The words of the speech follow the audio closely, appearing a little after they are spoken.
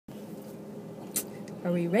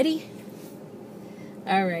Are we ready?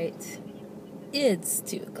 Alright. It's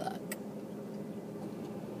 2 o'clock.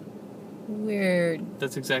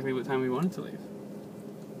 That's exactly what time we wanted to leave.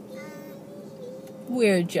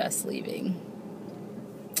 We're just leaving.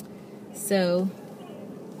 So...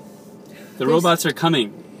 The robots are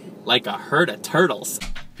coming. Like a herd of turtles.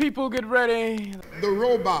 People get ready. The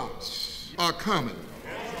robots are coming.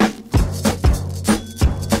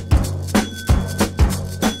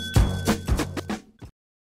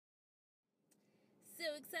 So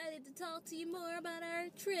excited to talk to you more about our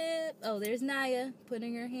trip. Oh, there's Naya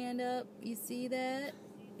putting her hand up. You see that?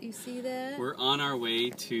 You see that? We're on our way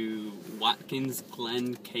to Watkins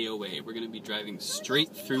Glen, KOA. We're going to be driving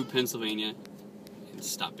straight through Pennsylvania and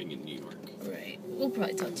stopping in New York. Right. We'll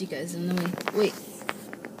probably talk to you guys in the way. Wait.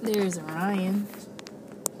 There's Orion.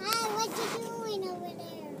 Hi, what you doing over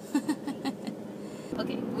there?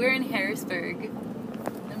 Okay, we're in Harrisburg.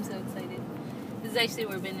 I'm so excited. This is actually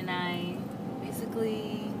where Ben and I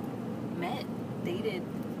basically met, dated,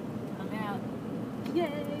 hung out.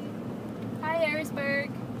 Yay! Hi, Harrisburg.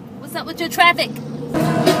 What's up with your traffic?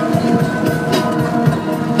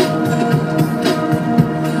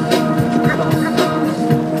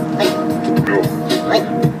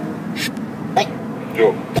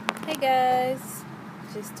 Hey guys,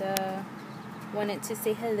 just wanted to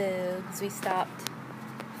say hello because we stopped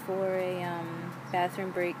for a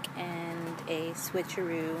bathroom break and a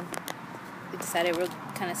switcheroo. We decided we'll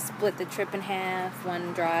kind of split the trip in half.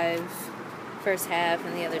 One drive first half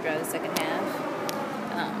and the other drive the second half.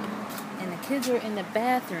 And the kids were in the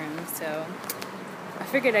bathroom, so I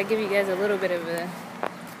figured I'd give you guys a little bit of a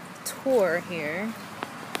tour here.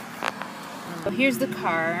 So here's the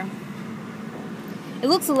car. It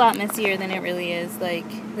looks a lot messier than it really is. Like,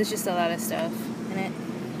 there's just a lot of stuff in it.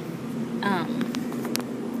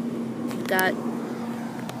 Got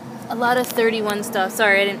a lot of 31 stuff.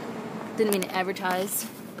 Sorry, I didn't mean to advertise,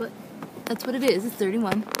 but that's what it is. It's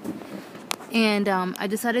 31. And I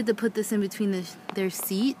decided to put this in between their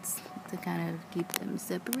seats to kind of keep them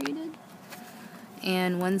separated.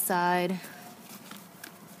 And one side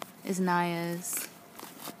is Naya's,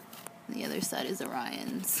 and the other side is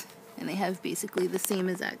Orion's. And they have basically the same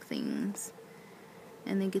exact things.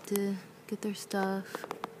 And they get to get their stuff.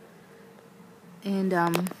 And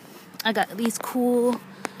I got these cool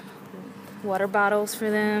water bottles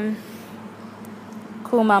for them.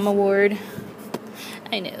 Cool Mom Award.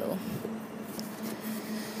 I know.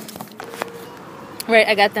 Right,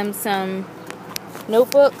 I got them some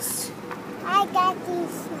notebooks. I got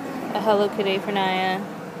these. A Hello Kitty for Naya.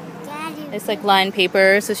 Daddy. It's like lined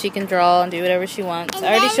paper so she can draw and do whatever she wants. And I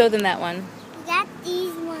already then showed them that one. I got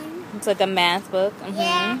these ones. It's like a math book.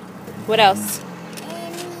 Yeah. What else?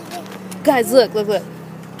 And Guys, look. Isn't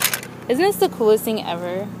this the coolest thing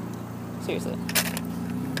ever? Seriously.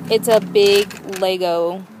 It's a big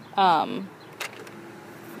Lego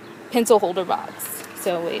pencil holder box.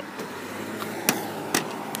 So, wait.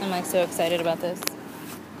 I'm like so excited about this.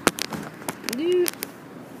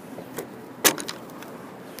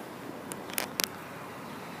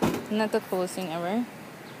 Isn't that the coolest thing ever?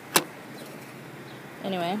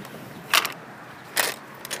 Anyway.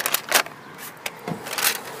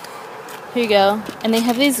 Here you go. And they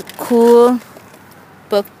have these cool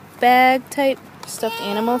book bag type stuffed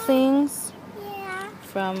animal things yeah.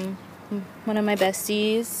 from one of my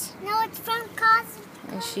besties. No, it's from Cosmo.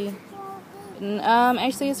 And she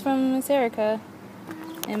actually it's from Miss Erica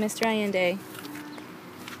and Mr. Allende.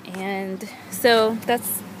 And so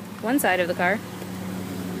that's one side of the car.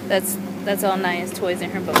 That's all Naya's toys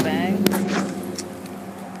in her book bag.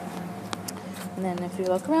 And then if you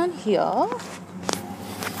look around here,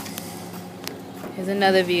 here's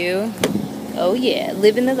another view. Oh yeah,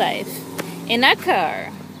 living the life in our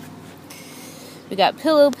car. We got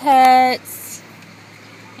pillow pets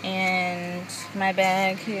and my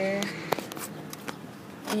bag here.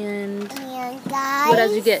 And guys. what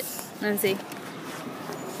else you get? Let's see.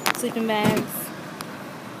 Sleeping bags.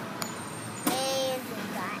 And we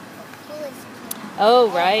got the coolest Oh,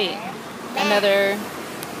 right. Another.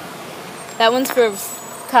 That one's for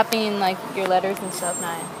copying, like, your letters and stuff,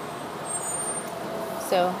 Naya.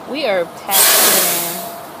 So, we are packed in.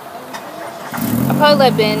 I'll probably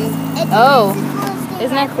let Ben. Oh,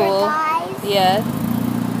 isn't that cool? Yeah.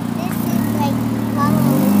 This is like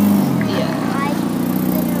Halloween. Yeah. I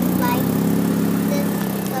didn't like this,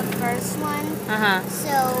 the first one. Uh-huh.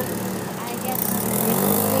 So I just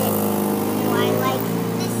I like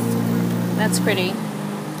this one. That's pretty.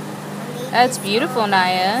 That's beautiful,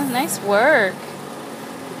 Naya. Nice work.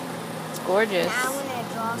 It's gorgeous. Now I'm gonna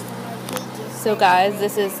draw some more pages. So guys,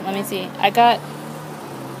 this is, let me see. I got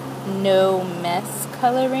no mess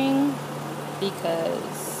coloring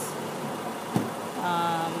because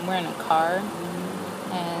we're in a car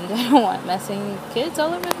and I don't want messing kids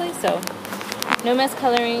all over the place, so no mess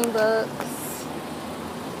coloring books.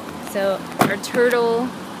 So our turtle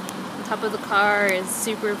on top of the car is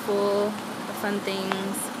super full of fun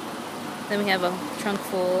things. Then we have a trunk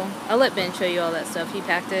full. I'll let Ben show you all that stuff. He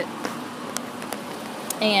packed it.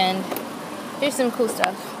 And here's some cool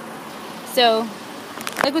stuff. So,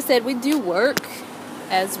 like we said, we do work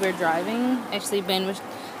as we're driving. Actually,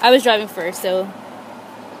 I was driving first, so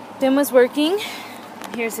Ben was working.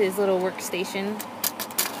 Here's his little workstation.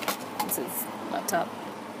 This is laptop,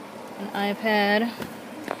 an iPad,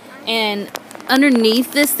 and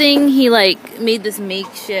underneath this thing, he made this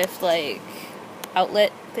makeshift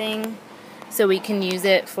outlet thing, so we can use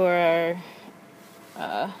it for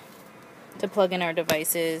our to plug in our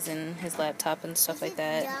devices and his laptop and stuff like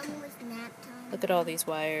that. Done with nap time? Look at all these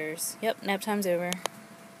wires. Yep, nap time's over.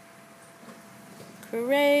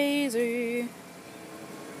 Crazy.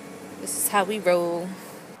 This is how we roll.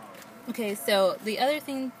 Okay, so the other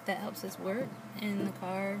thing that helps us work in the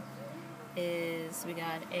car is we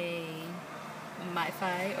got a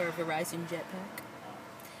MiFi or Verizon jetpack.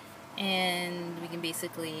 And we can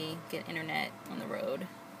basically get internet on the road.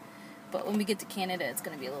 But when we get to Canada, it's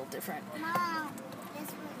going to be a little different. Mom, this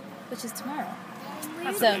Which is tomorrow.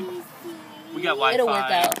 one. So, We got Wi-Fi. it'll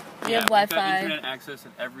work out. We have We've got Wi-Fi. internet access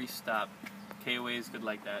at every stop. KOA is good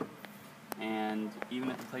like that. And even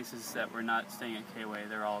at the places that we're not staying at KOA,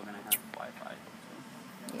 they're all going to have Wi-Fi.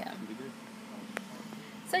 So Yeah. it'll be good.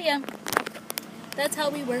 So yeah, that's how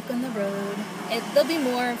we work on the road. There'll be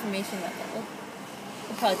more information about that.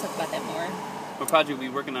 We'll probably talk about that more. What project are we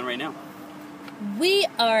working on right now? We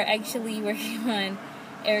are actually working on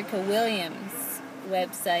Erica Williams'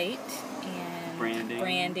 website and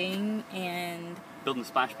branding and Building a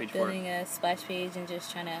splash page for it. building a splash page and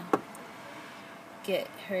just trying to get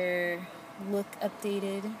her look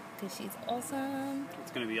updated because she's awesome.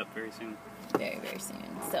 It's going to be up very soon. Very, very soon.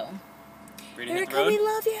 So, Ready to hit the Erica, road? we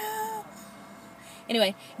love you!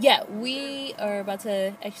 Anyway, yeah, we are about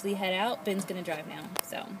to actually head out. Ben's gonna drive now,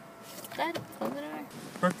 so. Dad, close the door.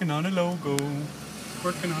 Working on a logo.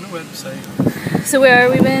 Working on a website. So where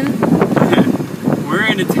are we, Ben? We're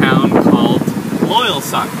in a town called Loyal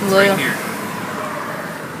Sock. It's Loyal. right here.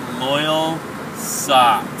 Loyal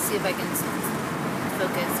Sock. Let's see if I can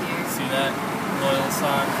focus here. See that? Loyal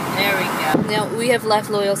Sock. There we go. Now, we have left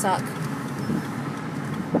Loyal Sock.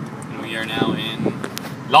 And we are now in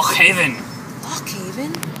Loch Haven.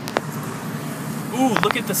 Lockhaven? Ooh,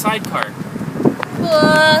 look at the sidecar.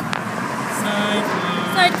 What?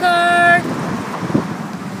 Sidecar. Sidecar!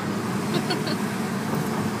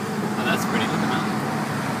 Oh, that's pretty. Look at the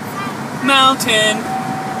mountain. Mountain.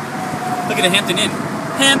 Look at the Hampton Inn.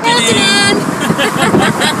 Hampton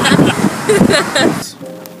Inn.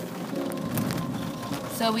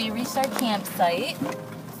 So we reached our campsite.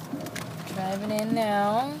 Driving in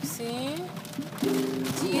now. See?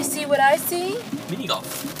 Do you see what I see? Mini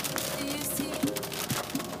golf. Do you see?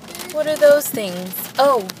 What are those things?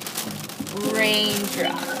 Oh,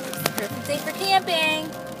 raindrops. Perfect day for camping.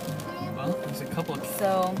 Well, there's a couple of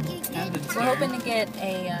So cabins we're there. hoping to get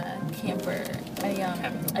a camper, a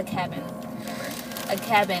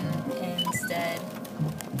cabin instead.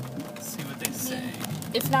 Let's see what they say.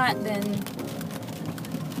 If not, then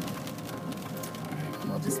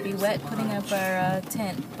we'll just be wet putting up our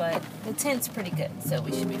tent. But the tent's pretty good, so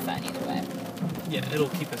we should be fine either way. Yeah, it'll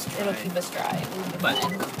keep us dry. It'll keep us dry. We'll be But-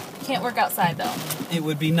 fine. Can't work outside though. It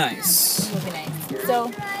would be nice. It would be nice.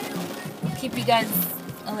 So keep you guys.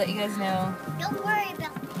 I'll let you guys know Don't worry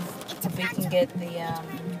about this. It's if we a can get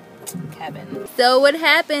the cabin. So what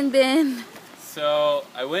happened, Ben? So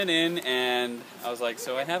I went in and I was like,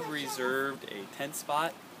 so I have reserved a tent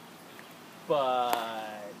spot, but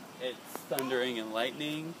it's thundering and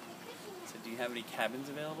lightning. So do you have any cabins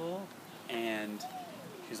available? And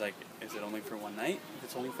she's like, is it only for one night? If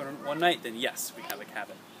it's only for one night, then yes, we have a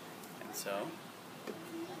cabin. And so,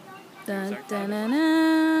 Dun, our dun, cabin. dun,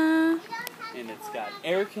 dun. And it's got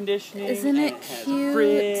air conditioning. Isn't and it it has cute? a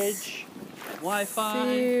fridge, and Wi-Fi,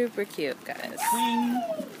 Super cute, guys. swing.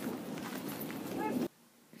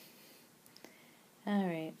 All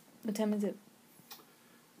right. What time is it?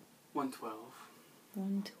 112.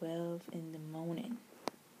 1:12 in the morning.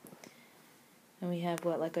 And we have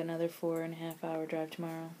what, another 4.5 hour drive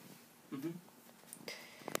tomorrow. Mhm.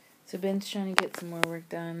 So Ben's trying to get some more work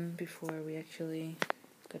done before we actually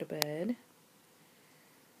go to bed.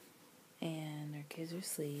 And our kids are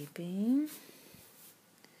sleeping.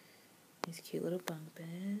 These cute little bunk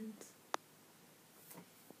beds.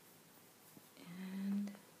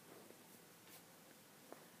 And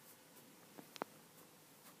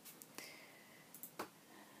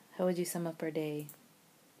How would you sum up our day?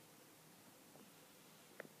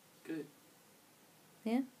 Good.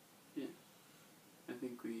 Yeah? Yeah. I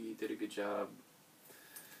think we did a good job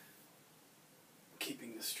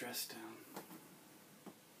keeping the stress down.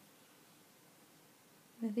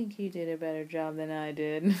 I think you did a better job than I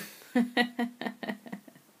did.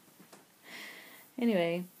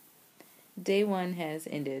 Anyway, day 1 has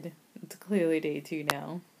ended. It's clearly day 2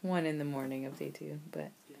 now. 1 in the morning of day 2,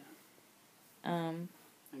 but Yeah.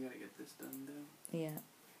 I gotta get this done though. yeah.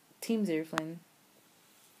 Team Zerflin.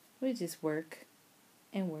 We just work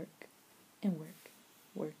and work and work.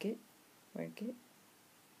 Work it. Work it.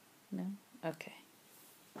 No? Okay.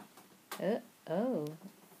 Oh.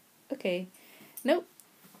 Okay. Nope.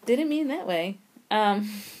 Didn't mean that way.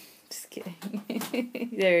 Just kidding.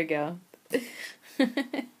 There we go.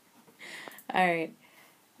 Alright.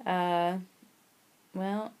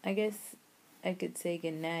 Well, I guess I could say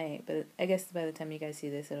goodnight, but I guess by the time you guys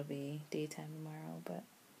see this, it'll be daytime tomorrow, but...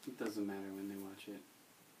 It doesn't matter when they watch it.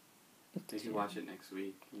 They could watch it next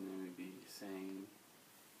week, maybe saying,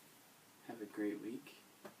 have a great week.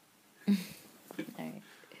 Alright.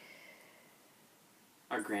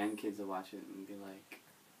 Our grandkids will watch it and be like,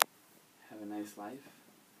 have a nice life.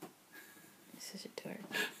 Such a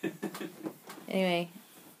dork. Anyway,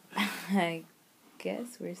 I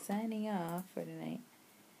guess we're signing off for tonight.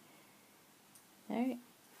 Alright.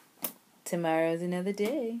 Tomorrow's another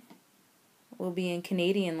day. We'll be in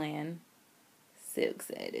Canadian land. So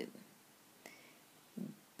excited.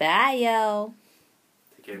 Bye, y'all.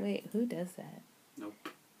 Take care. Wait, who does that? Nope.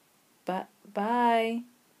 Bye.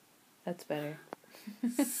 That's better.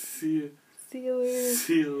 See ya. See you later.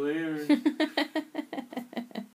 See you later.